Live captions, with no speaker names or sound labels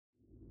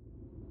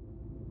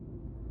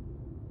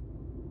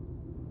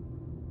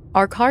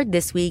Our card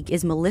this week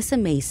is Melissa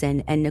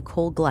Mason and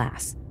Nicole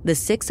Glass, the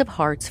Six of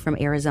Hearts from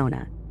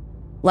Arizona.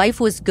 Life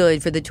was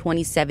good for the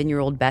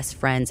 27-year-old best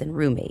friends and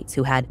roommates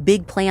who had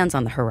big plans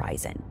on the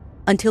horizon.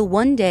 Until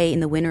one day in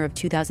the winter of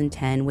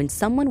 2010 when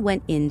someone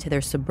went into their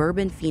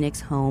suburban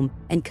Phoenix home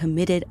and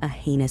committed a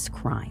heinous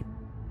crime.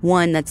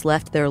 One that's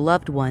left their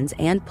loved ones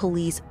and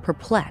police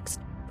perplexed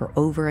for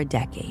over a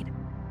decade.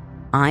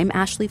 I'm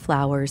Ashley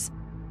Flowers,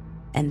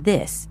 and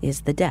this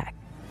is The Deck.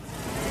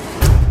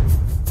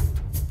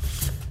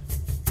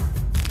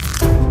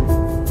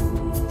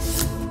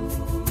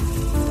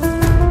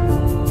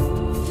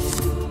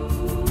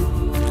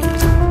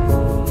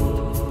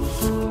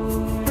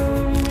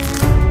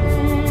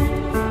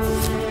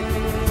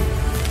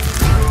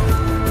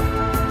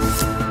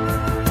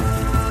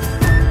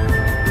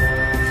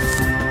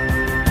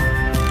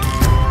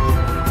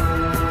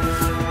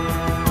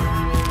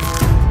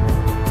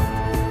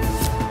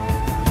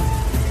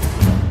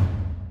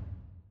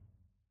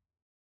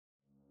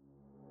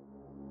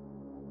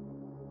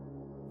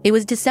 It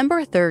was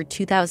December 3rd,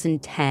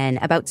 2010,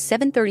 about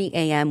 7:30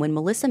 a.m. when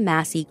Melissa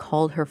Massey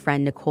called her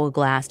friend Nicole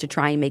Glass to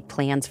try and make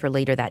plans for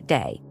later that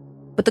day.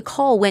 But the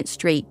call went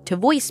straight to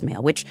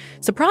voicemail, which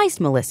surprised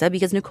Melissa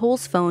because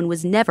Nicole's phone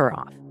was never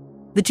off.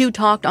 The two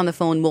talked on the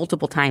phone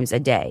multiple times a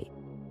day.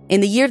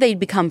 In the year they'd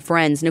become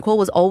friends, Nicole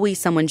was always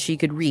someone she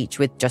could reach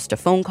with just a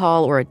phone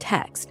call or a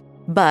text.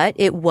 But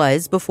it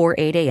was before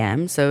 8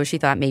 a.m., so she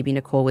thought maybe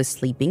Nicole was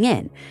sleeping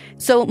in.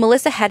 So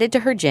Melissa headed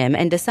to her gym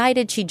and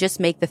decided she'd just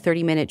make the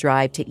 30-minute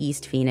drive to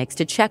East Phoenix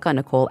to check on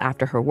Nicole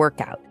after her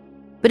workout.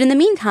 But in the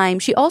meantime,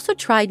 she also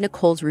tried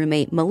Nicole's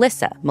roommate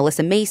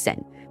Melissa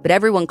Mason, but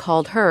everyone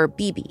called her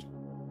BB.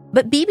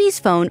 But BB's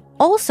phone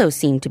also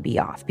seemed to be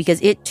off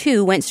because it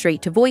too went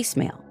straight to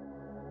voicemail.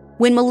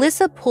 When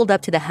Melissa pulled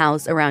up to the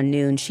house around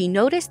noon, she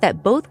noticed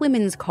that both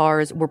women's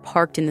cars were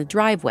parked in the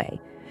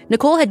driveway.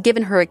 Nicole had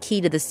given her a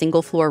key to the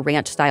single-floor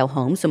ranch-style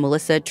home, so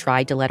Melissa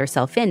tried to let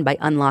herself in by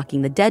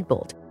unlocking the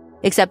deadbolt.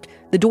 Except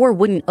the door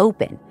wouldn't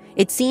open.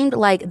 It seemed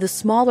like the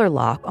smaller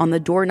lock on the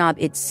doorknob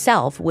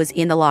itself was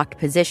in the locked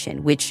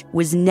position, which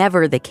was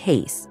never the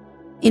case.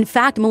 In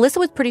fact, Melissa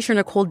was pretty sure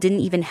Nicole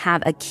didn't even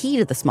have a key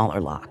to the smaller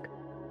lock.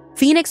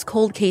 Phoenix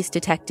cold case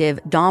detective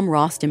Dom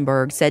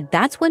Rostenberg said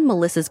that's when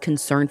Melissa's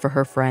concern for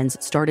her friends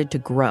started to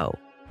grow.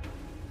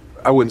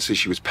 I wouldn't say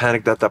she was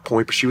panicked at that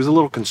point, but she was a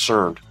little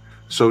concerned.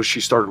 So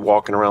she started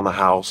walking around the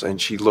house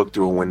and she looked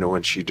through a window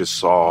and she just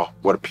saw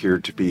what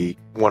appeared to be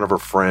one of her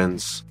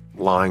friends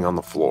lying on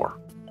the floor.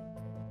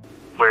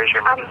 Where's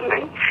your mom?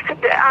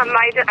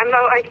 I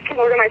just came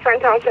over to my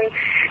friend's house and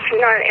she's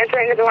not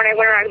answering the door, and I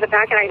went around to the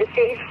back and I just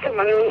see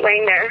someone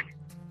laying there.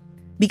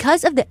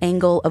 Because of the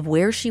angle of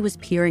where she was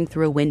peering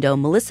through a window,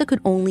 Melissa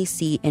could only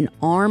see an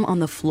arm on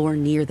the floor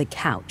near the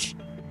couch.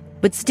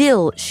 But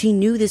still, she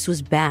knew this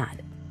was bad.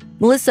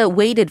 Melissa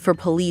waited for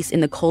police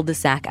in the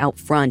cul-de-sac out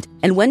front,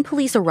 and when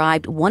police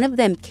arrived, one of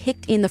them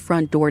kicked in the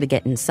front door to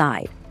get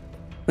inside.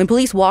 When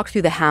police walked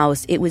through the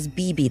house, it was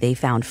BB they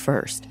found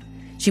first.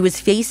 She was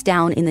face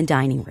down in the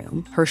dining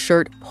room, her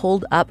shirt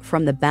pulled up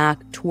from the back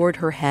toward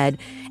her head,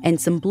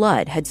 and some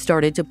blood had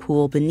started to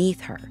pool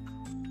beneath her.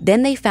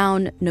 Then they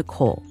found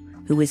Nicole,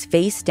 who was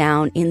face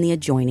down in the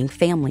adjoining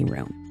family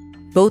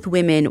room. Both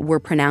women were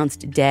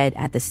pronounced dead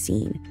at the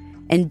scene.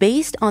 And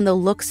based on the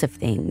looks of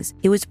things,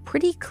 it was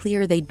pretty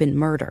clear they'd been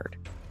murdered.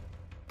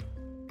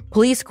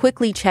 Police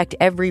quickly checked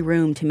every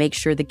room to make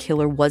sure the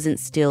killer wasn't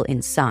still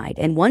inside,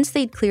 and once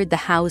they'd cleared the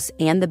house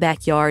and the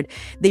backyard,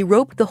 they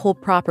roped the whole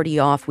property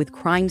off with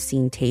crime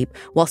scene tape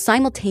while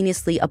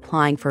simultaneously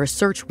applying for a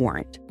search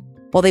warrant.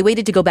 While they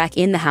waited to go back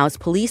in the house,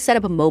 police set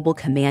up a mobile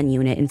command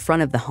unit in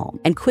front of the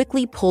home and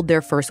quickly pulled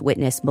their first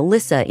witness,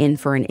 Melissa, in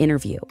for an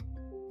interview.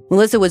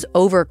 Melissa was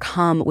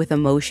overcome with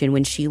emotion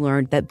when she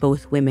learned that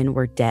both women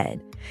were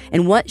dead,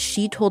 and what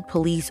she told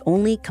police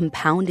only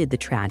compounded the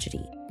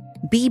tragedy.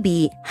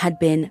 BB had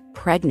been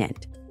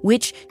pregnant,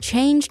 which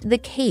changed the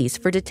case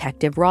for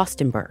Detective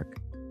Rostenberg.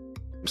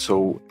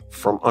 So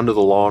from under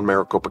the law in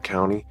Maricopa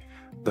County,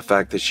 the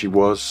fact that she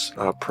was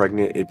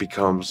pregnant, it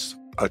becomes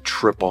a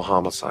triple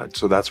homicide.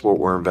 So that's what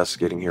we're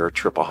investigating here, a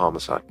triple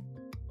homicide.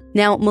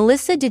 Now,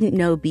 Melissa didn't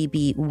know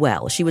BB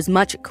well. She was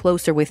much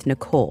closer with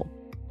Nicole.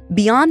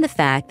 Beyond the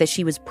fact that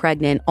she was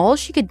pregnant, all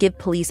she could give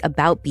police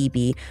about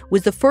BB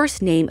was the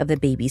first name of the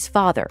baby's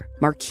father,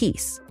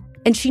 Marquise.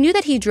 And she knew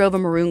that he drove a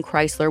maroon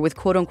Chrysler with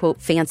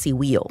quote-unquote fancy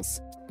wheels.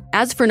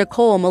 As for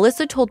Nicole,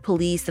 Melissa told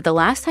police that the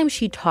last time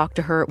she talked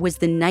to her was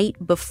the night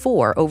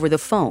before over the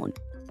phone.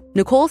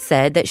 Nicole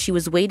said that she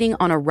was waiting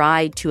on a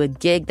ride to a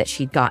gig that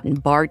she'd gotten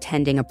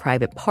bartending a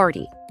private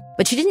party.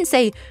 But she didn't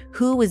say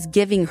who was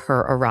giving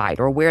her a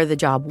ride or where the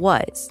job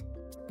was.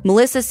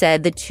 Melissa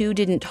said the two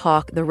didn't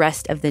talk the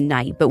rest of the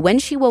night, but when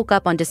she woke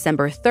up on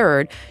December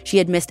 3rd, she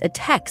had missed a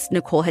text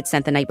Nicole had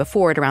sent the night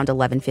before at around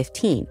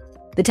 11:15.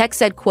 The text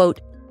said, quote,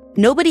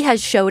 "Nobody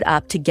has showed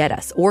up to get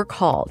us or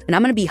called, and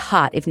I'm going to be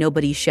hot if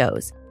nobody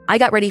shows. I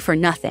got ready for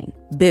nothing.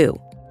 Boo."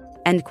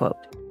 End quote.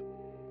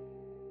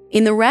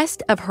 In the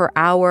rest of her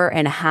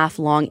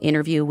hour-and-a-half-long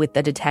interview with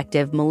the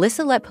detective,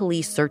 Melissa let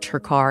police search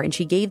her car, and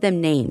she gave them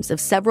names of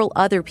several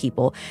other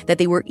people that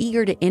they were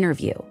eager to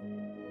interview.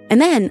 And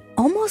then,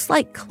 almost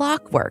like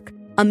clockwork,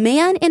 a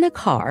man in a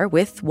car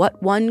with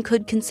what one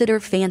could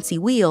consider fancy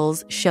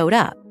wheels showed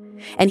up,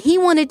 and he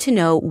wanted to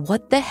know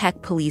what the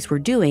heck police were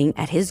doing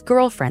at his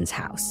girlfriend's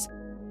house.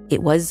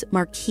 It was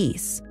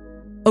Marquise.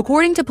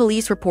 According to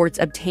police reports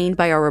obtained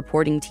by our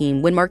reporting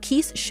team, when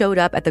Marquise showed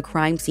up at the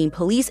crime scene,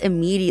 police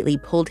immediately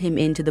pulled him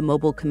into the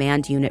mobile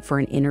command unit for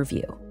an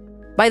interview.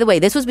 By the way,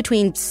 this was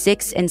between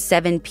 6 and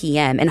 7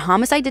 p.m., and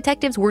homicide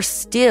detectives were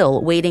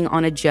still waiting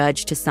on a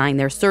judge to sign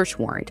their search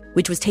warrant,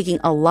 which was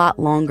taking a lot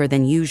longer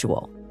than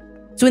usual.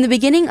 So in the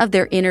beginning of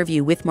their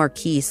interview with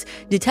Marquise,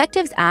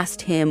 detectives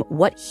asked him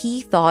what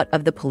he thought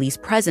of the police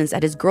presence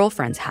at his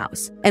girlfriend's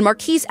house, and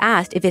Marquise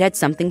asked if it had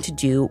something to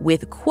do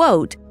with,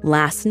 quote,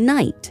 last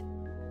night.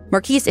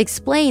 Marquise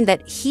explained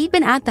that he'd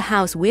been at the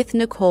house with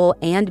Nicole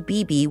and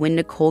BB when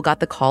Nicole got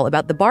the call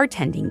about the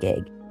bartending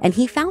gig, and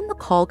he found the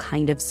call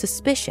kind of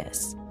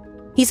suspicious.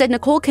 He said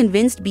Nicole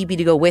convinced BB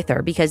to go with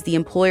her because the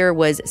employer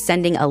was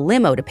sending a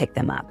limo to pick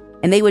them up,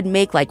 and they would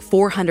make like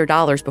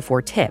 $400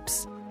 before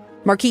tips.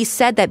 Marquise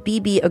said that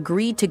BB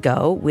agreed to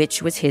go,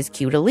 which was his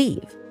cue to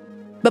leave.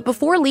 But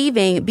before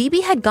leaving,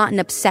 BB had gotten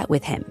upset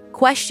with him,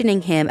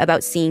 questioning him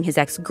about seeing his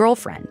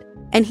ex-girlfriend.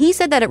 And he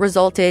said that it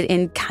resulted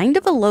in kind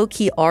of a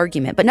low-key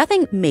argument, but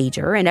nothing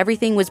major, and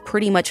everything was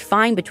pretty much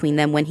fine between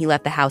them when he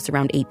left the house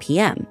around 8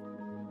 p.m.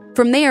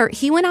 From there,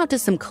 he went out to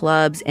some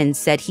clubs and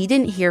said he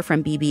didn't hear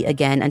from BB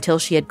again until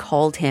she had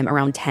called him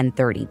around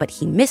 10:30, but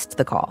he missed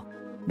the call.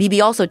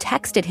 BB also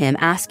texted him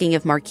asking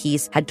if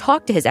Marquise had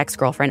talked to his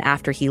ex-girlfriend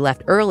after he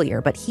left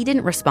earlier, but he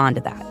didn't respond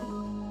to that.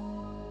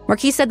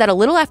 Marquise said that a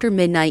little after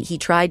midnight, he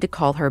tried to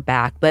call her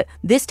back, but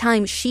this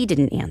time she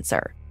didn't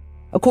answer.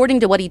 According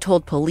to what he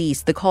told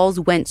police, the calls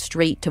went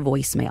straight to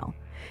voicemail.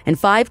 And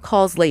 5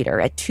 calls later,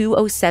 at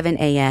 2:07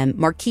 a.m.,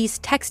 Marquise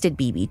texted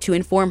BB to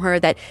inform her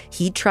that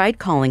he'd tried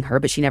calling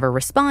her, but she never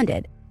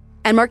responded.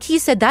 And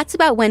Marquise said that's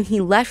about when he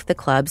left the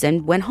clubs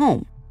and went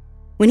home.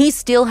 When he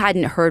still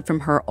hadn't heard from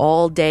her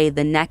all day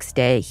the next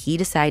day, he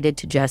decided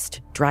to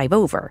just drive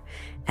over.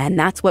 And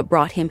that's what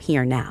brought him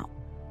here now.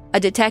 A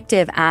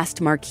detective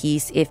asked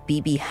Marquise if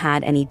BB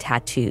had any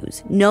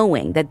tattoos,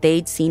 knowing that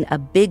they'd seen a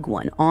big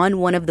one on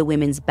one of the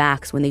women's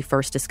backs when they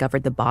first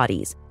discovered the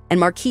bodies.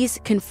 And Marquise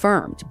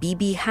confirmed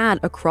BB had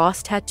a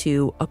cross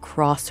tattoo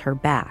across her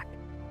back.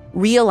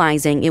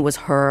 Realizing it was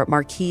her,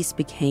 Marquise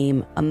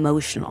became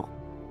emotional.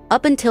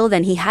 Up until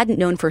then, he hadn't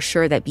known for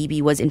sure that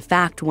BB was in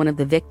fact one of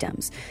the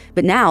victims.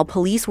 But now,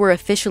 police were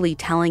officially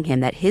telling him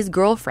that his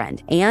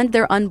girlfriend and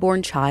their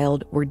unborn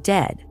child were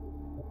dead.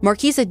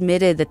 Marquise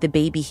admitted that the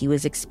baby he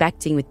was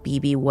expecting with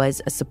BB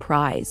was a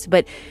surprise,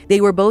 but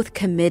they were both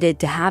committed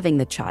to having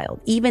the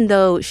child, even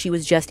though she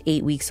was just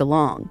 8 weeks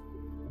along.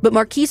 But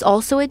Marquise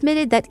also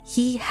admitted that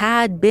he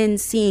had been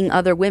seeing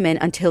other women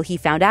until he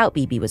found out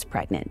BB was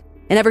pregnant.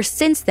 And ever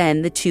since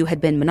then, the two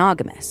had been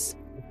monogamous.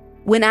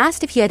 When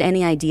asked if he had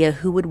any idea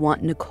who would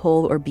want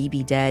Nicole or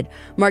BB dead,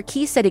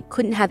 Marquise said it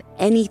couldn't have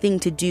anything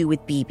to do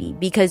with BB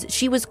because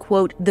she was,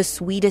 quote, the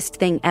sweetest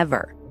thing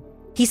ever.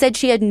 He said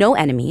she had no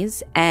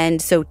enemies,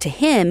 and so to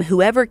him,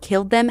 whoever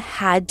killed them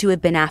had to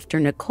have been after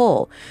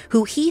Nicole,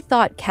 who he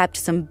thought kept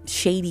some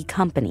shady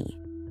company.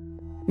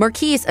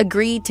 Marquise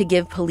agreed to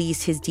give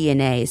police his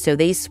DNA, so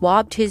they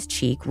swabbed his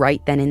cheek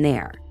right then and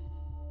there.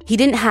 He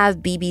didn't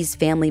have BB's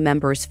family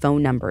members'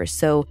 phone numbers,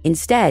 so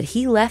instead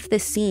he left the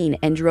scene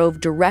and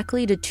drove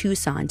directly to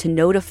Tucson to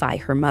notify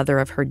her mother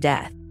of her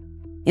death.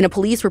 In a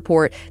police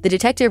report, the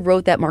detective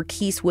wrote that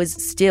Marquise was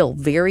still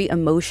very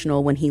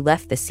emotional when he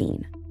left the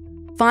scene.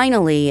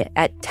 Finally,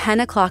 at 10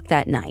 o'clock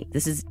that night,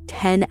 this is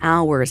 10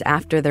 hours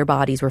after their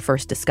bodies were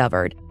first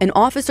discovered, an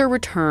officer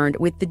returned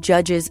with the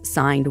judge's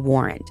signed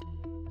warrant.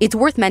 It's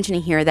worth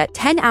mentioning here that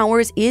 10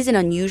 hours is an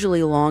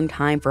unusually long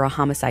time for a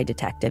homicide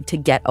detective to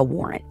get a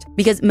warrant,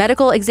 because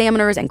medical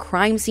examiners and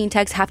crime scene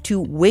techs have to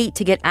wait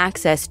to get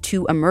access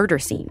to a murder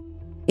scene.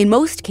 In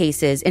most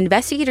cases,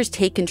 investigators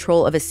take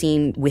control of a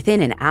scene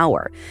within an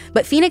hour,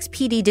 but Phoenix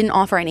PD didn't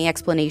offer any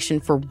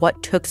explanation for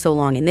what took so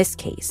long in this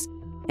case.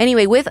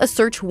 Anyway, with a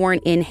search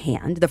warrant in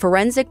hand, the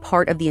forensic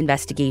part of the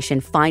investigation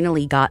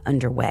finally got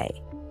underway.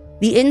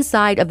 The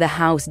inside of the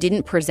house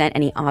didn't present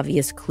any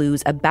obvious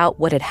clues about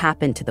what had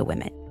happened to the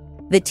women.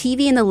 The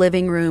TV in the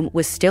living room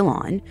was still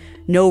on,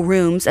 no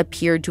rooms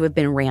appeared to have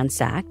been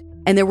ransacked,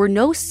 and there were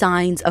no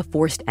signs of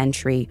forced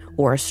entry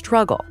or a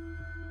struggle.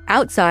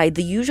 Outside,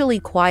 the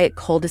usually quiet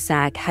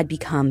cul-de-sac had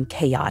become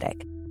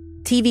chaotic.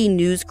 TV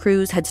news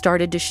crews had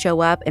started to show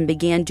up and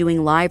began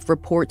doing live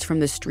reports from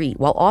the street,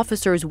 while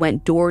officers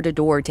went door to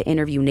door to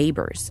interview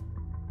neighbors.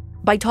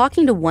 By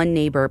talking to one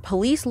neighbor,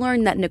 police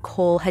learned that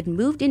Nicole had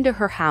moved into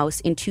her house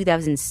in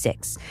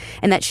 2006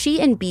 and that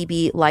she and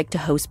BB liked to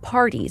host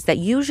parties that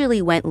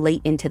usually went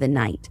late into the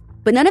night.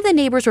 But none of the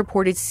neighbors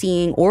reported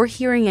seeing or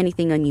hearing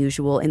anything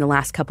unusual in the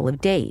last couple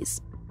of days.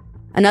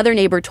 Another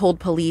neighbor told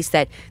police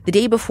that the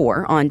day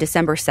before, on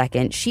December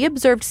 2nd, she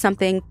observed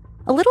something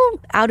a little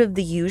out of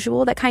the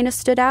usual that kind of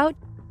stood out.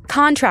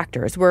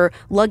 Contractors were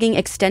lugging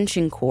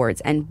extension cords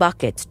and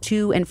buckets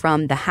to and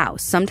from the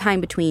house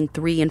sometime between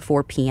 3 and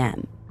 4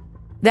 p.m.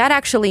 That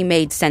actually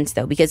made sense,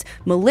 though, because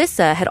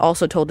Melissa had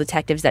also told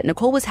detectives that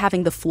Nicole was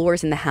having the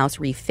floors in the house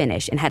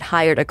refinished and had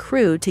hired a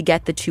crew to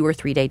get the 2 or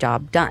 3 day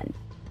job done.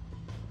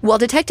 While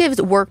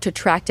detectives worked to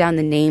track down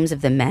the names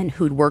of the men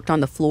who'd worked on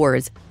the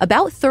floors,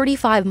 about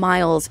 35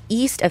 miles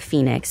east of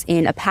Phoenix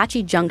in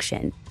Apache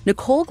Junction,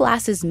 Nicole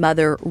Glass's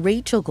mother,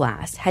 Rachel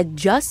Glass, had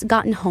just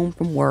gotten home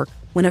from work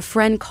when a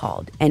friend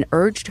called and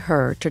urged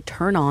her to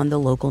turn on the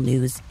local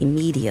news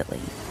immediately.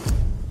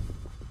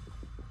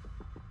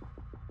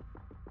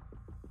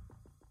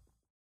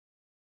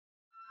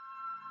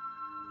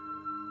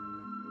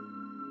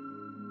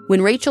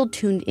 When Rachel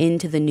tuned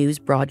into the news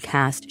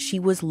broadcast, she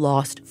was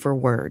lost for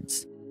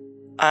words.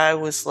 I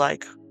was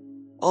like,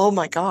 oh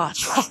my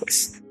gosh.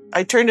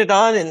 I turned it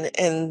on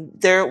and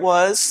there it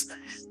was,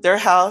 their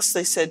house.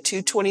 They said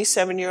 2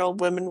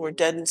 27-year-old women were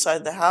dead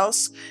inside the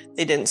house.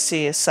 They didn't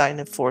see a sign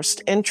of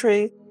forced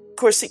entry. Of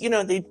course, they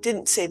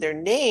didn't say their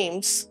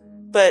names,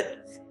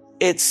 but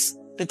it's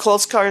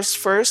Nicole's car is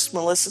first,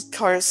 Melissa's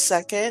car is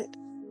second.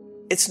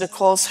 It's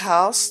Nicole's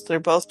house. They're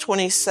both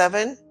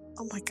 27.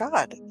 Oh my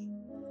God.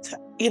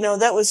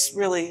 That was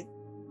really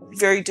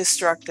very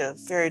destructive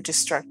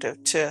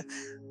to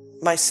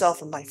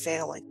myself and my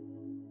family.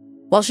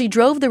 While she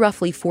drove the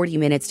roughly 40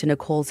 minutes to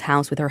Nicole's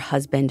house with her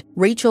husband,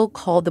 Rachel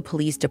called the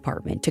police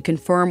department to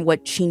confirm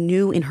what she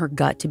knew in her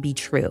gut to be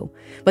true,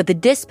 but the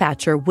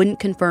dispatcher wouldn't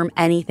confirm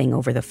anything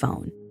over the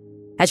phone.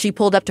 As she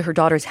pulled up to her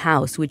daughter's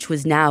house, which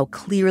was now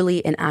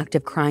clearly an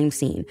active crime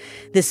scene,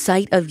 the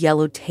sight of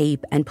yellow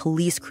tape and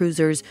police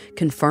cruisers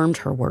confirmed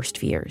her worst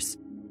fears.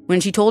 When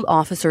she told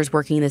officers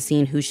working the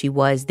scene who she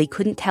was, they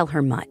couldn't tell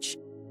her much.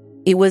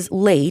 It was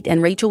late,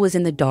 and Rachel was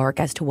in the dark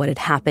as to what had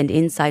happened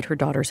inside her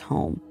daughter's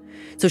home.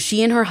 So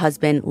she and her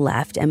husband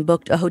left and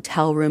booked a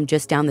hotel room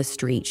just down the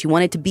street. She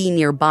wanted to be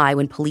nearby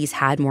when police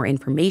had more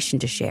information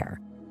to share.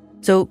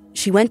 So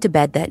she went to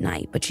bed that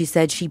night, but she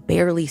said she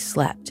barely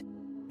slept.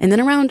 And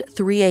then around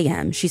 3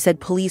 a.m., she said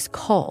police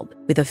called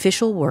with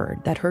official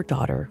word that her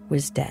daughter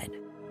was dead.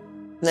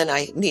 Then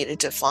I needed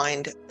to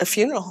find a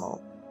funeral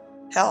home.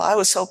 Hell, I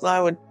was hoping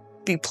I would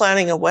be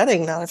planning a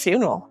wedding, not a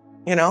funeral,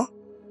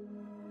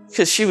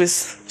 because she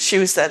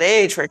was that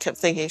age where I kept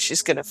thinking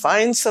she's going to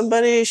find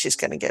somebody, she's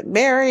going to get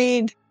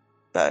married,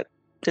 but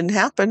didn't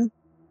happen.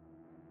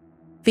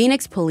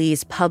 Phoenix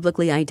police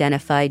publicly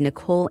identified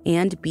Nicole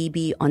and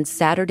BB on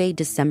Saturday,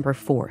 December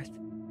 4th.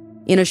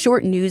 In a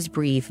short news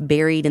brief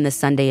buried in the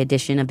Sunday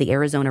edition of the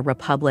Arizona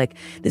Republic,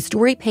 the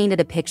story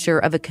painted a picture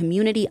of a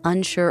community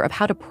unsure of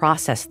how to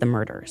process the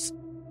murders.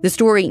 The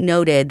story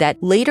noted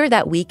that later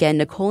that weekend,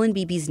 Nicole and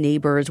BB's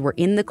neighbors were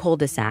in the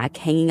cul-de-sac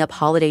hanging up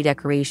holiday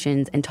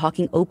decorations and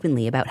talking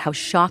openly about how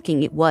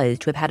shocking it was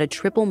to have had a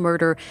triple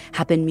murder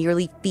happen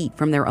merely feet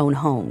from their own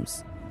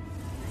homes.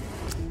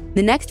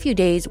 The next few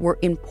days were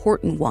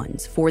important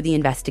ones for the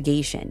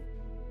investigation.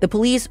 The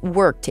police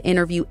worked to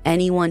interview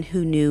anyone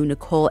who knew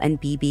Nicole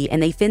and BB,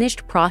 and they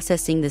finished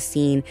processing the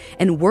scene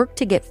and worked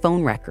to get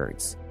phone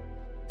records.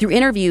 Through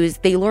interviews,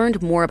 they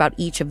learned more about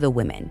each of the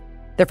women.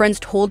 Their friends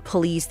told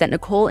police that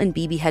Nicole and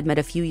BB had met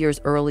a few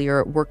years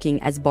earlier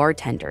working as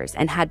bartenders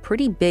and had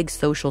pretty big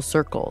social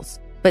circles.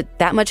 But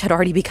that much had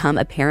already become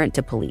apparent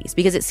to police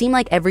because it seemed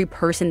like every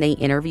person they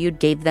interviewed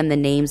gave them the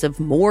names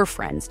of more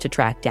friends to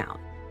track down.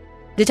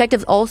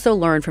 Detectives also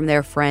learned from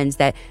their friends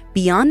that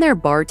beyond their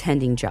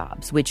bartending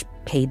jobs, which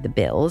paid the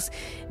bills,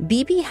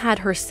 BB had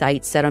her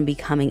sights set on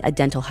becoming a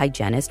dental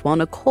hygienist while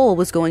Nicole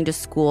was going to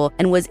school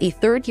and was a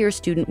third-year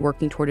student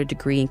working toward a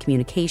degree in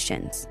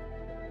communications.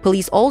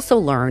 Police also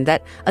learned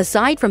that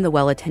aside from the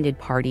well-attended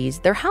parties,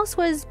 their house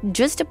was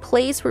just a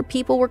place where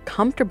people were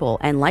comfortable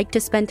and liked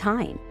to spend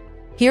time.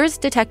 Here's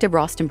Detective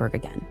Rostenberg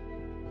again.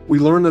 We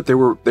learned that they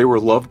were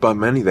loved by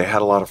many. They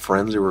had a lot of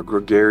friends. They were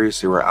gregarious.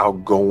 They were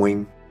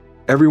outgoing.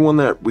 Everyone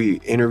that we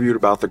interviewed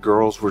about the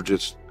girls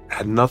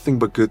had nothing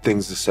but good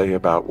things to say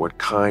about what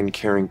kind,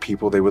 caring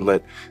people they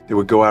would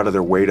go out of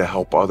their way to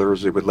help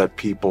others. They would let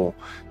people,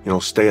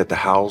 stay at the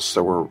house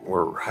that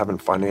were having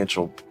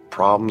financial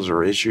problems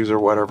or issues or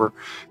whatever.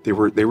 They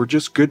were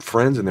just good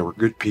friends, and they were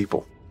good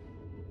people.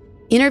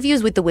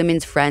 Interviews with the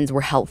women's friends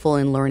were helpful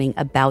in learning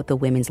about the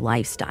women's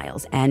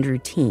lifestyles and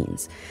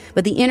routines,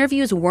 but the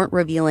interviews weren't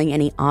revealing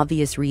any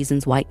obvious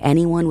reasons why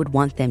anyone would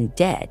want them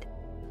dead.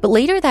 But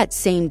later that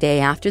same day,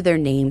 after their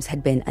names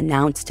had been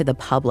announced to the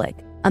public,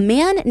 a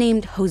man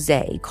named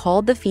Jose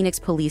called the Phoenix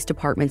Police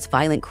Department's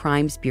Violent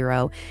Crimes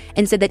Bureau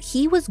and said that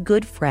he was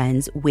good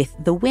friends with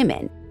the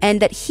women and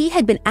that he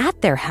had been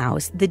at their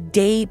house the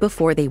day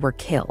before they were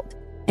killed.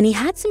 And he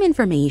had some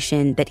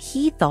information that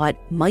he thought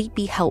might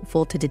be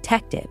helpful to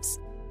detectives.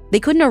 They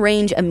couldn't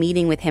arrange a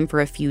meeting with him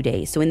for a few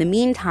days, so in the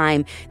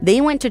meantime,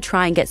 they went to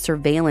try and get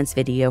surveillance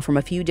video from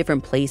a few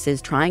different places,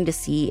 trying to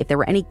see if there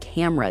were any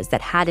cameras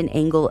that had an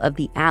angle of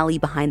the alley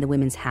behind the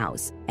women's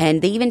house.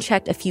 And they even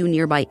checked a few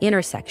nearby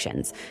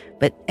intersections,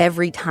 but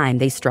every time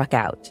they struck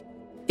out.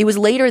 It was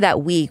later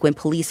that week when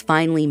police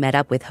finally met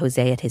up with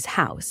Jose at his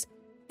house.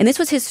 And this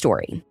was his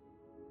story.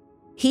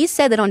 he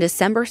said that on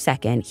December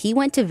 2nd, he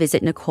went to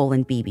visit Nicole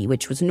and Bibi,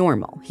 which was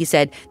normal. He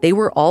said they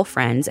were all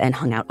friends and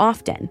hung out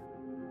often.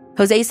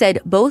 Jose said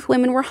both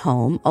women were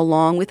home,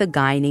 along with a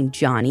guy named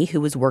Johnny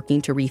who was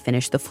working to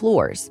refinish the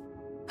floors.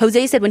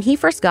 Jose said when he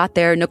first got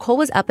there, Nicole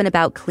was up and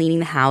about cleaning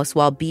the house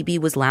while Bibi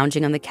was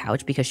lounging on the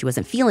couch because she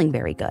wasn't feeling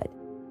very good.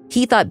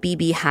 He thought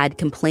Bibi had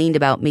complained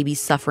about maybe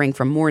suffering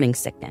from morning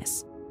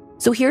sickness.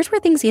 So here's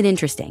where things get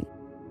interesting.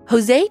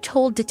 Jose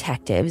told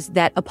detectives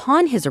that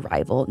upon his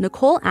arrival,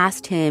 Nicole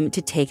asked him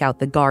to take out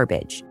the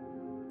garbage.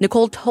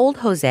 Nicole told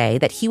Jose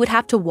that he would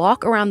have to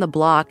walk around the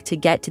block to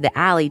get to the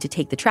alley to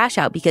take the trash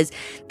out because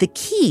the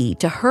key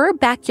to her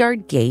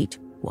backyard gate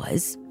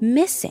was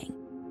missing.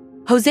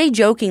 Jose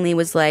jokingly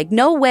was like,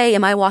 "No way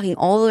am I walking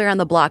all the way around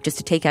the block just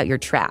to take out your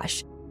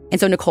trash." And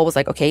so Nicole was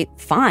like, "Okay,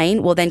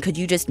 fine. Well, then could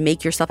you just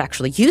make yourself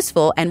actually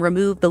useful and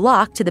remove the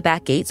lock to the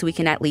back gate so we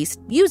can at least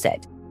use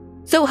it?"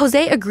 So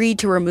Jose agreed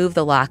to remove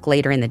the lock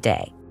later in the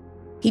day.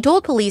 He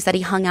told police that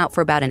he hung out for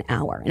about an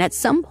hour, and at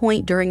some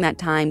point during that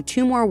time,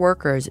 2 more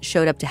workers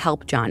showed up to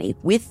help Johnny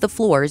with the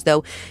floors,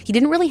 though he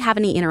didn't really have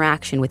any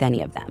interaction with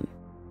any of them.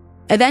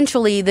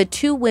 Eventually, the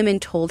 2 women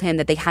told him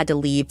that they had to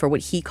leave for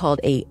what he called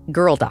a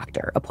girl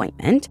doctor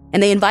appointment,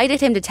 and they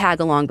invited him to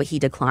tag along, but he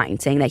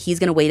declined, saying that he's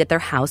going to wait at their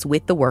house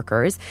with the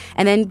workers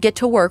and then get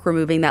to work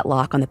removing that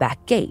lock on the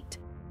back gate.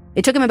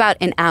 It took him about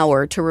an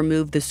hour to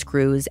remove the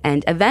screws,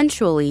 and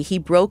eventually he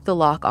broke the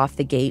lock off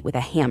the gate with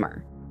a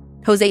hammer.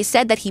 Jose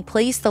said that he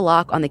placed the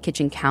lock on the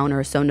kitchen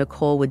counter so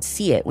Nicole would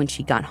see it when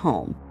she got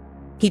home.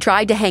 He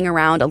tried to hang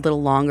around a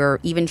little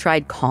longer, even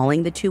tried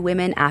calling the 2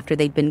 women after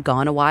they'd been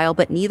gone a while,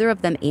 but neither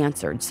of them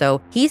answered.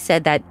 So he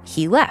said that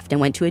he left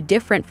and went to a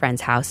different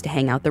friend's house to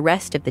hang out the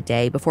rest of the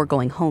day before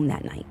going home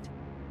that night.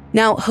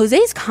 Now,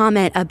 Jose's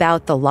comment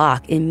about the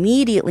lock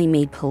immediately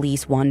made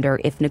police wonder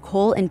if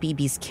Nicole and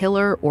Bibi's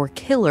killer or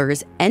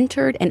killers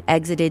entered and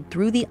exited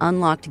through the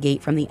unlocked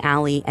gate from the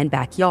alley and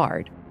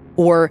backyard.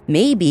 Or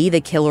maybe the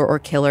killer or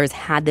killers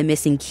had the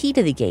missing key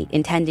to the gate,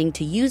 intending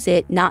to use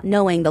it, not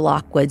knowing the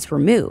lock was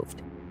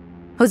removed.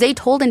 Jose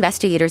told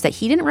investigators that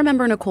he didn't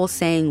remember Nicole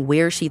saying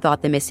where she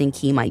thought the missing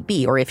key might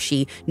be or if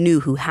she knew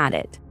who had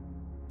it.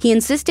 He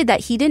insisted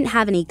that he didn't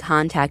have any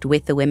contact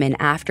with the women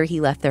after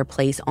he left their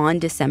place on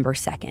December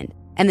 2nd.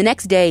 And the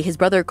next day, his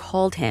brother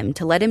called him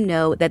to let him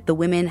know that the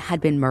women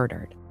had been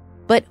murdered.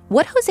 But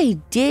what Jose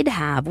did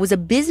have was a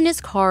business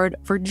card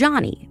for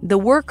Johnny, the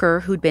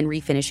worker who'd been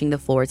refinishing the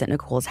floors at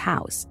Nicole's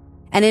house.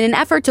 And in an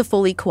effort to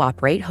fully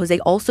cooperate, Jose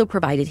also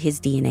provided his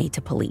DNA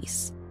to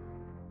police.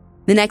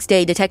 The next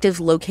day,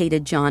 detectives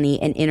located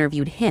Johnny and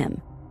interviewed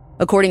him.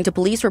 According to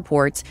police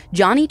reports,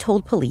 Johnny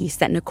told police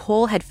that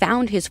Nicole had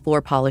found his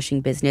floor polishing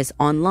business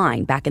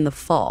online back in the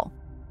fall.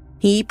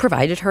 He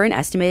provided her an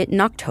estimate in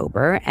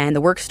October, and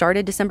the work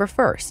started December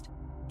 1st.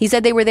 He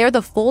said they were there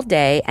the full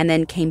day and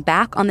then came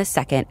back on the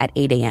 2nd at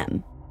 8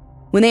 a.m.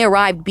 When they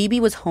arrived, Bibi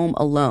was home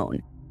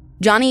alone.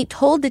 Johnny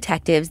told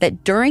detectives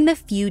that during the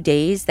few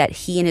days that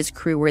he and his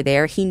crew were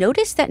there, he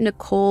noticed that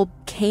Nicole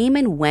came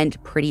and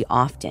went pretty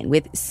often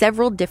with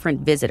several different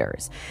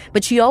visitors.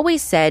 But she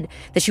always said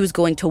that she was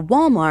going to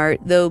Walmart,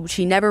 though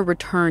she never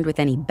returned with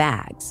any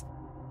bags.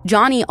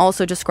 Johnny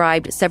also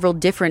described several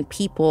different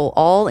people,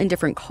 all in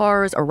different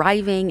cars,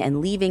 arriving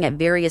and leaving at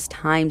various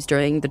times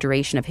during the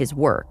duration of his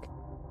work.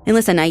 And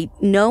listen, I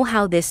know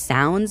how this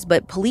sounds,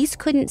 but police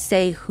couldn't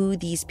say who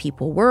these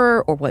people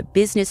were or what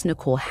business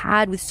Nicole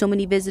had with so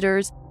many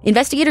visitors.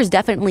 Investigators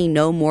definitely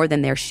know more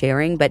than they're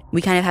sharing, but we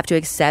kind of have to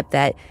accept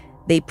that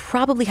they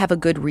probably have a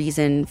good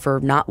reason for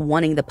not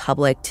wanting the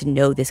public to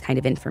know this kind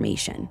of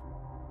information.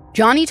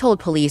 Johnny told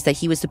police that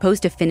he was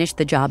supposed to finish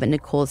the job at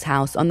Nicole's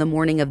house on the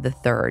morning of the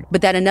 3rd,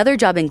 but that another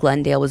job in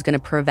Glendale was going to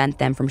prevent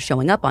them from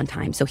showing up on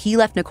time. So he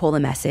left Nicole a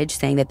message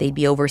saying that they'd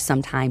be over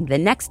sometime the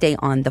next day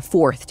on the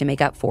 4th to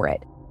make up for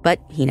it. But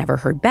he never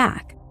heard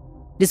back.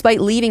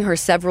 Despite leaving her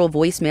several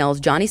voicemails,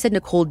 Johnny said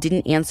Nicole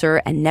didn't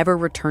answer and never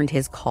returned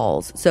his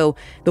calls. So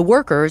the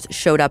workers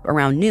showed up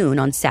around noon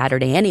on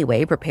Saturday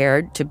anyway,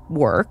 prepared to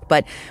work.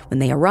 But when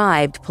they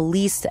arrived,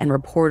 police and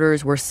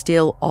reporters were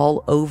still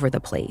all over the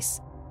place.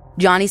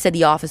 Johnny said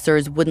the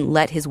officers wouldn't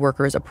let his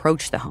workers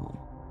approach the home.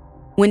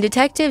 When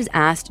detectives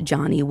asked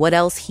Johnny what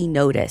else he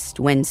noticed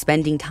when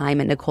spending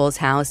time at Nicole's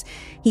house,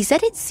 he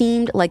said it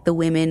seemed like the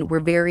women were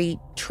very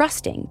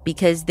trusting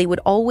because they would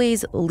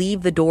always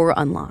leave the door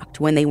unlocked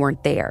when they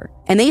weren't there.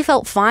 And they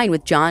felt fine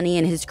with Johnny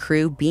and his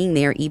crew being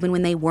there even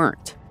when they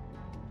weren't.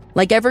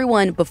 Like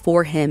everyone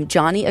before him,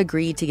 Johnny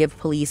agreed to give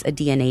police a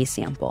DNA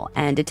sample,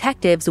 and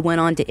detectives went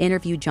on to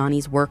interview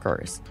Johnny's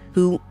workers,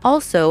 who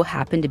also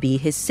happened to be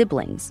his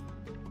siblings.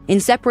 In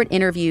separate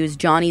interviews,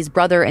 Johnny's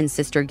brother and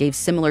sister gave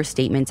similar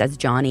statements as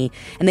Johnny,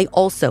 and they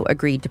also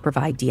agreed to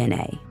provide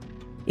DNA.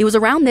 It was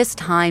around this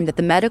time that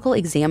the medical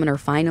examiner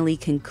finally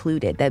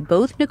concluded that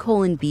both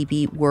Nicole and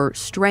Bibi were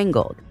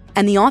strangled,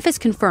 and the office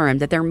confirmed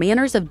that their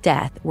manners of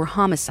death were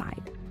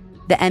homicide.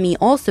 The ME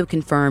also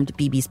confirmed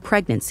Bibi's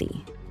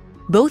pregnancy.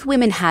 Both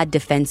women had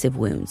defensive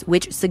wounds,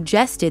 which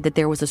suggested that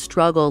there was a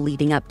struggle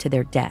leading up to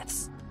their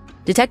deaths.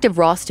 Detective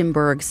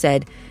Rostenberg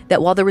said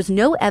that while there was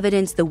no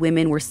evidence the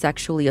women were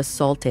sexually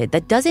assaulted,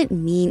 that doesn't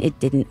mean it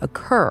didn't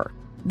occur,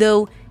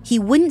 though he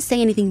wouldn't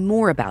say anything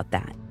more about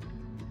that.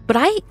 But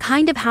I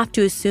kind of have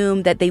to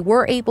assume that they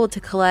were able to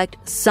collect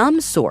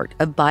some sort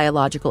of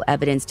biological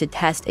evidence to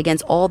test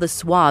against all the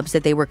swabs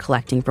that they were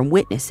collecting from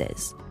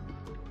witnesses.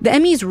 The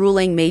Emmys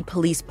ruling made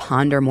police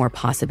ponder more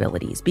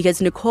possibilities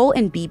because Nicole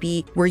and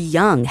Bibi were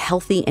young,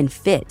 healthy, and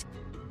fit.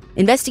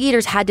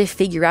 Investigators had to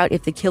figure out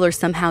if the killer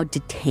somehow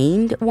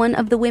detained one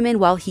of the women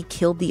while he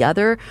killed the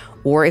other,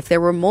 or if there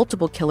were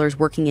multiple killers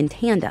working in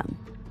tandem.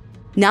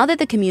 Now that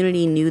the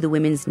community knew the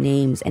women's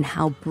names and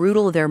how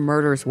brutal their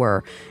murders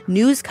were,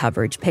 news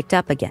coverage picked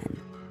up again.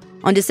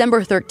 On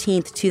December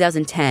 13th,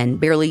 2010,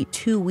 barely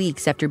 2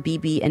 weeks after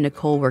Bibi and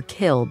Nicole were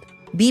killed,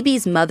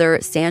 Bibi's mother,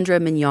 Sandra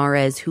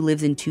Miñarez, who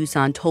lives in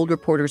Tucson, told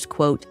reporters,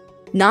 quote,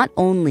 "Not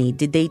only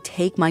did they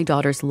take my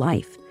daughter's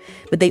life,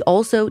 but they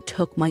also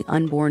took my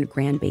unborn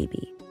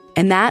grandbaby.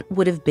 And that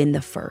would have been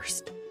the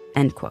first,"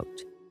 end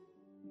quote.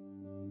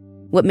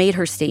 What made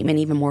her statement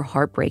even more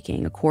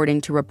heartbreaking,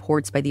 according to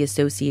reports by the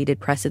Associated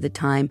Press at the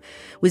time,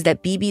 was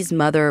that Bibi's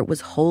mother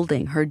was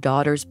holding her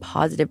daughter's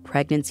positive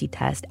pregnancy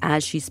test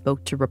as she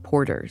spoke to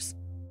reporters.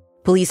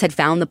 Police had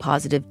found the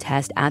positive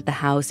test at the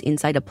house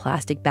inside a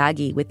plastic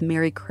baggie with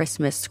 "Merry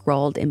Christmas"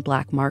 scrawled in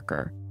black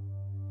marker.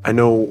 I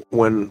know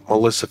when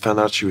Melissa found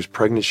out she was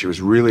pregnant, she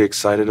was really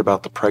excited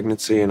about the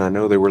pregnancy, and I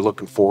know they were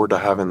looking forward to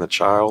having the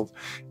child.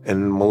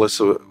 And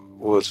Melissa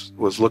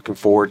was looking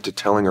forward to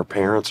telling her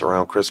parents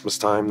around Christmas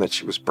time that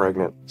she was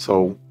pregnant.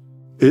 So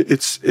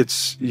it's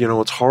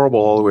horrible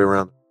all the way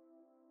around.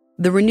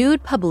 The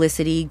renewed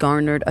publicity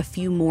garnered a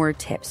few more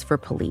tips for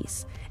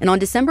police. And on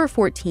December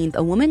 14th,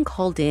 a woman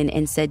called in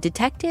and said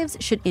detectives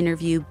should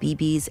interview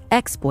Bibi's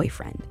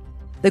ex-boyfriend.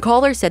 The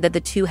caller said that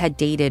the two had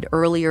dated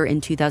earlier in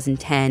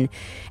 2010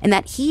 and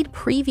that he'd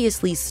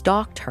previously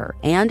stalked her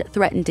and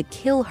threatened to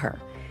kill her,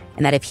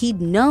 and that if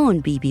he'd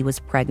known Bibi was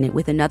pregnant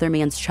with another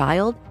man's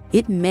child,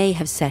 it may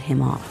have set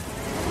him off.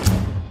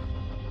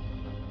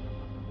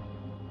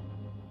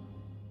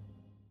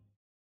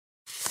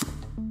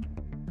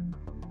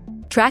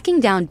 Tracking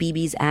down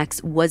Bibi's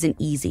ex wasn't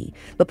easy,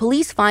 but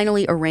police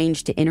finally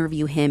arranged to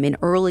interview him in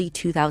early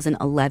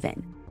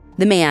 2011.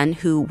 The man,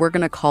 who we're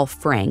going to call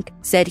Frank,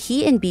 said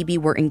he and Bibi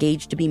were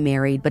engaged to be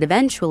married, but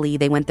eventually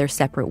they went their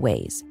separate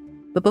ways.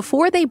 But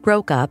before they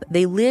broke up,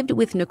 they lived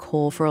with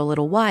Nicole for a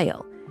little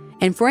while.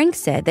 And Frank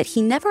said that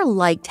he never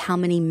liked how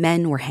many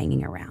men were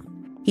hanging around.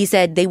 He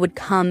said they would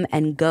come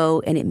and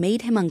go, and it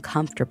made him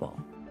uncomfortable.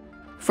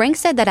 Frank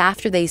said that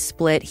after they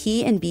split,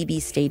 he and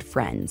Bibi stayed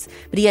friends,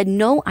 but he had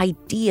no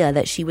idea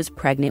that she was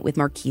pregnant with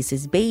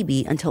Marquise's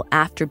baby until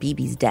after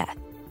Bibi's death.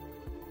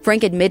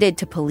 Frank admitted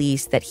to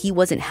police that he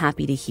wasn't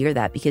happy to hear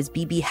that because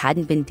Bibi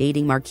hadn't been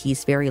dating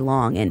Marquise very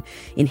long, and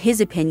in his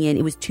opinion,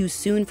 it was too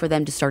soon for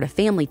them to start a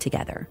family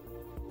together.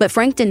 But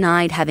Frank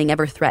denied having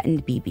ever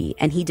threatened Bibi,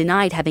 and he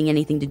denied having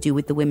anything to do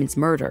with the women's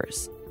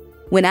murders.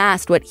 When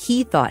asked what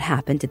he thought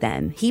happened to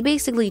them, he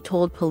basically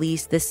told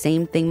police the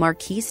same thing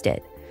Marquise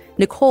did.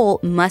 Nicole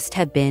must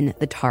have been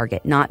the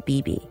target, not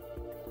Bibi.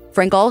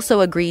 Frank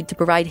also agreed to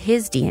provide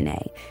his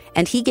DNA,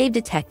 and he gave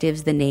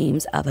detectives the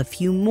names of a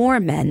few more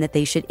men that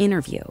they should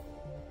interview.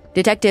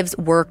 Detectives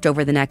worked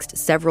over the next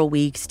several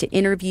weeks to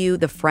interview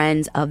the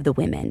friends of the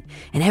women,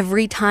 and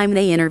every time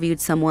they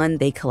interviewed someone,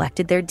 they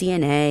collected their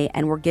DNA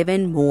and were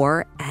given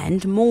more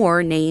and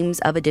more names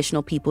of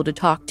additional people to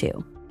talk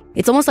to.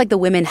 It's almost like the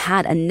women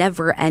had a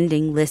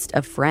never-ending list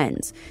of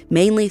friends,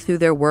 mainly through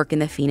their work in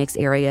the Phoenix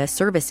area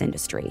service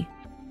industry.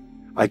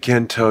 I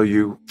can tell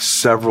you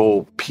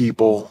several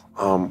people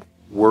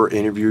were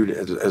interviewed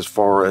as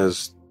far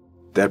as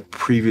that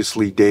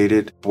previously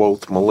dated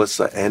both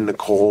Melissa and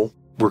Nicole.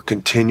 We're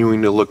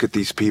continuing to look at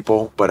these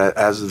people, but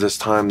as of this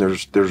time,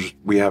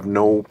 we have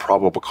no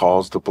probable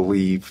cause to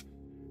believe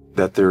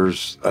that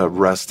there's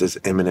arrest is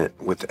imminent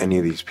with any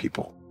of these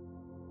people.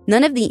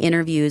 None of the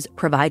interviews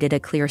provided a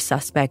clear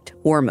suspect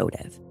or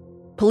motive.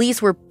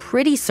 Police were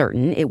pretty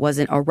certain it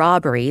wasn't a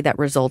robbery that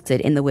resulted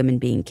in the women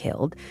being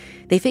killed.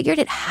 They figured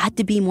it had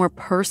to be more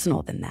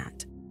personal than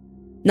that.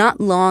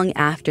 Not long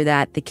after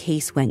that, the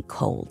case went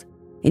cold.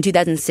 In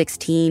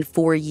 2016,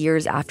 4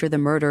 years after the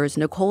murders,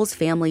 Nicole's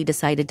family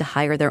decided to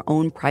hire their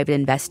own private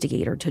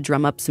investigator to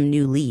drum up some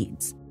new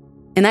leads.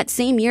 In that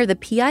same year, the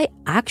PI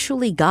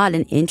actually got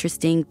an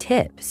interesting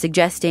tip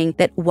suggesting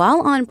that while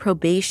on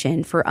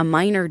probation for a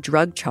minor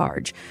drug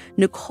charge,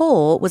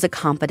 Nicole was a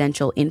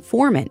confidential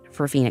informant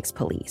for Phoenix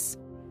police.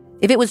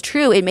 If it was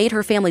true, it made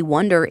her family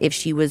wonder if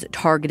she was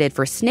targeted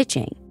for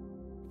snitching.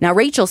 Now,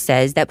 Rachel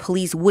says that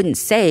police wouldn't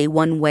say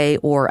one way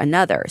or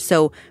another,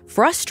 so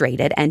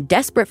frustrated and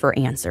desperate for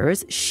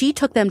answers, she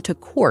took them to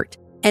court,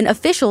 and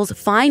officials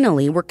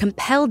finally were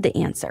compelled to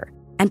answer,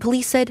 and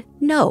police said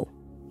no.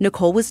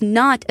 Nicole was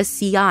not a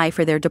CI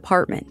for their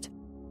department.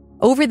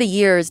 Over the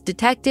years,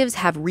 detectives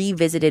have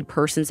revisited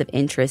persons of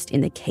interest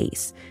in the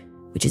case,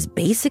 which is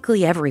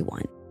basically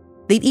everyone.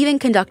 They've even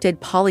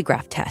conducted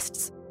polygraph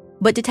tests.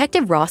 But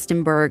Detective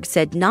Rostenberg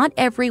said not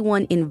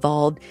everyone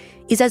involved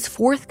is as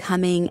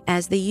forthcoming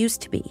as they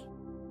used to be.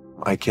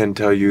 I can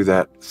tell you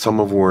that some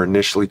of them were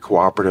initially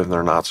cooperative and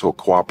they're not so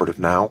cooperative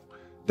now.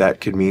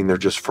 That could mean they're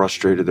just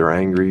frustrated, they're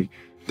angry,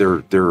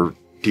 they're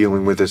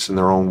dealing with this in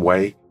their own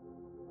way.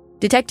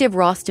 Detective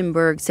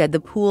Rostenberg said the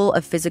pool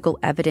of physical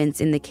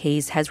evidence in the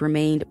case has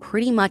remained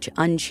pretty much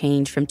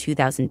unchanged from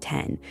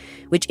 2010,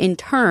 which in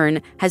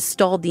turn has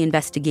stalled the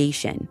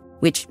investigation,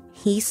 which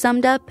he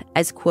summed up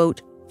as,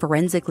 quote,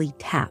 forensically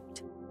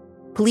tapped.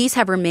 Police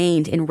have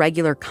remained in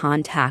regular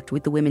contact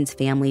with the women's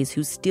families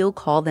who still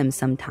call them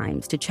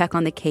sometimes to check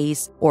on the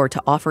case or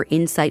to offer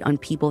insight on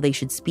people they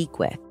should speak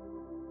with.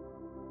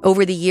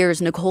 Over the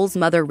years, Nicole's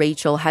mother,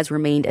 Rachel, has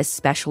remained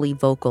especially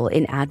vocal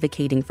in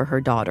advocating for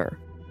her daughter.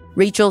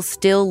 Rachel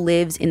still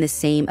lives in the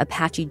same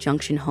Apache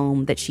Junction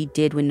home that she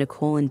did when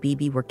Nicole and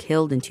Bibi were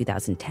killed in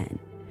 2010.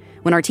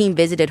 When our team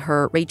visited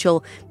her,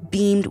 Rachel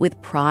beamed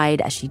with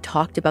pride as she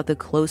talked about the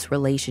close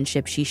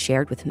relationship she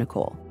shared with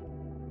Nicole.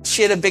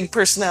 She had a big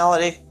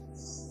personality.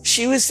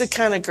 She was the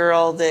kind of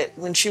girl that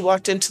when she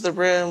walked into the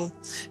room,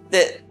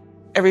 that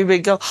everybody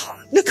would go,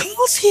 oh,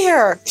 Nicole's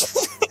here.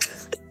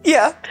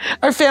 Yeah,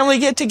 our family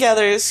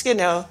get-togethers,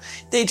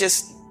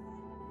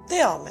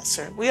 they all miss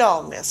her. We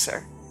all miss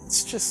her.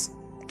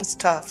 It's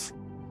tough.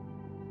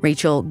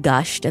 Rachel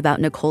gushed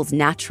about Nicole's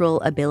natural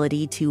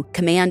ability to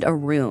command a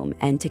room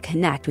and to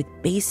connect with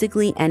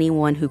basically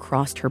anyone who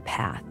crossed her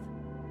path.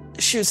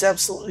 She was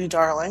absolutely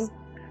darling,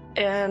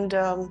 and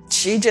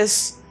she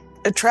just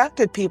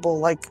attracted people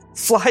like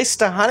flies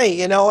to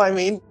honey,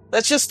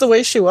 that's just the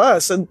way she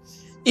was. And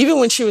even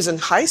when she was in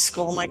high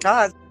school, oh my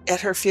God,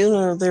 at her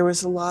funeral, there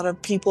was a lot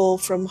of people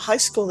from high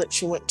school that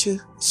she went to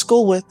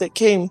school with that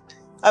came.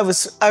 I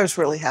was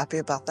really happy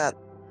about that.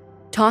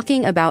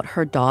 Talking about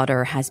her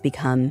daughter has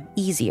become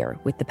easier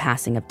with the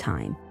passing of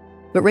time.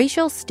 But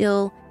Rachel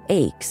still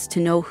aches to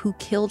know who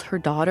killed her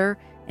daughter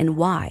and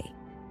why.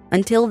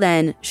 Until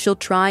then, she'll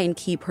try and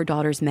keep her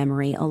daughter's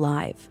memory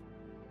alive.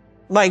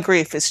 My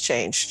grief has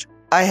changed.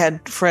 I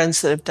had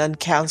friends that have done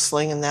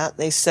counseling and that.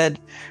 They said,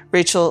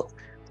 Rachel,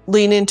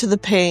 lean into the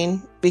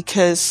pain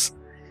because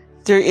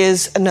there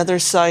is another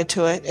side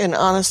to it. And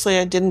honestly,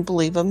 I didn't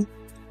believe them.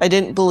 I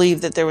didn't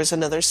believe that there was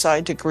another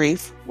side to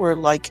grief where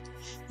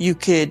you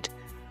could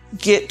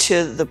get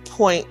to the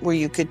point where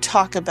you could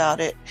talk about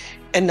it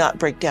and not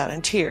break down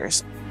in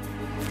tears.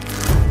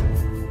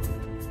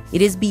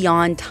 It is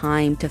beyond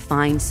time to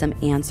find some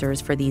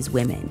answers for these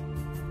women.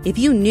 If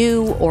you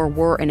knew or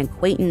were an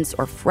acquaintance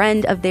or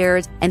friend of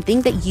theirs and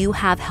think that you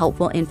have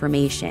helpful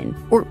information,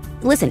 or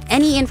listen,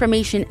 any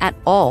information at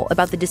all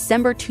about the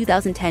December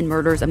 2010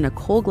 murders of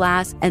Nicole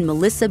Glass and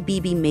Melissa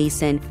Bibi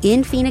Mason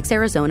in Phoenix,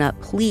 Arizona,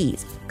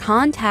 please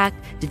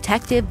contact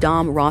Detective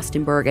Dom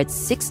Rostenberg at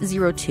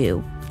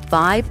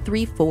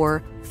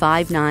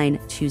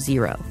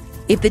 602-534-5920.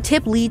 If the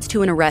tip leads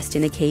to an arrest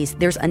in the case,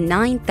 there's a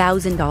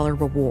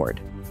 $9,000 reward.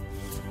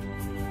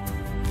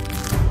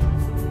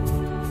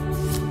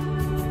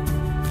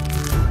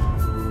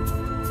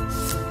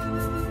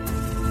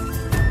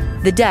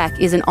 The Deck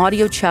is an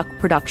Audio Chuck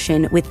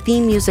production with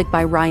theme music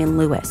by Ryan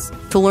Lewis.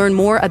 To learn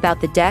more about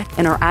The Deck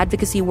and our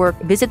advocacy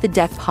work, visit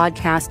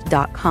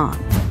thedeckpodcast.com.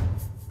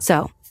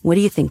 So, what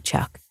do you think,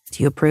 Chuck?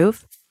 Do you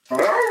approve?